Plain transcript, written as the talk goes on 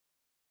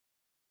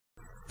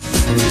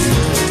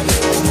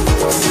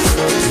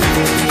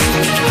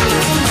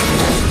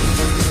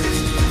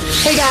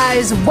Hey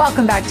guys,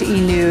 welcome back to E!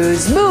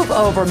 News. Move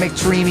over,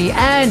 McDreamy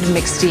and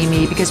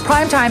McSteamy, because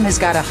Primetime has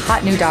got a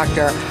hot new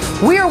doctor.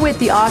 We are with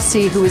the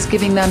Aussie who is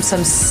giving them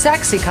some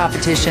sexy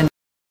competition.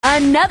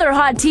 Another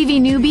hot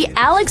TV newbie,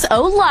 Alex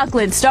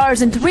O'Loughlin,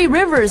 stars in Three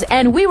Rivers,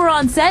 and we were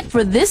on set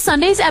for this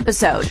Sunday's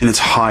episode. And it's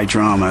high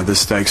drama. The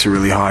stakes are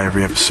really high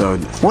every episode.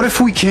 What if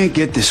we can't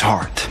get this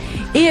heart?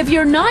 If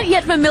you're not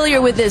yet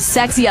familiar with this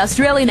sexy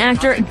Australian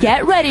actor,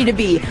 get ready to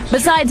be.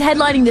 Besides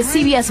headlining the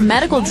CBS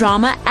medical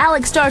drama,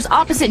 Alex stars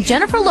opposite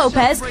Jennifer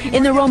Lopez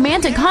in the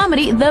romantic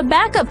comedy The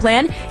Backup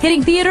Plan,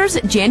 hitting theaters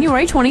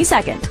January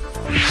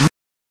 22nd.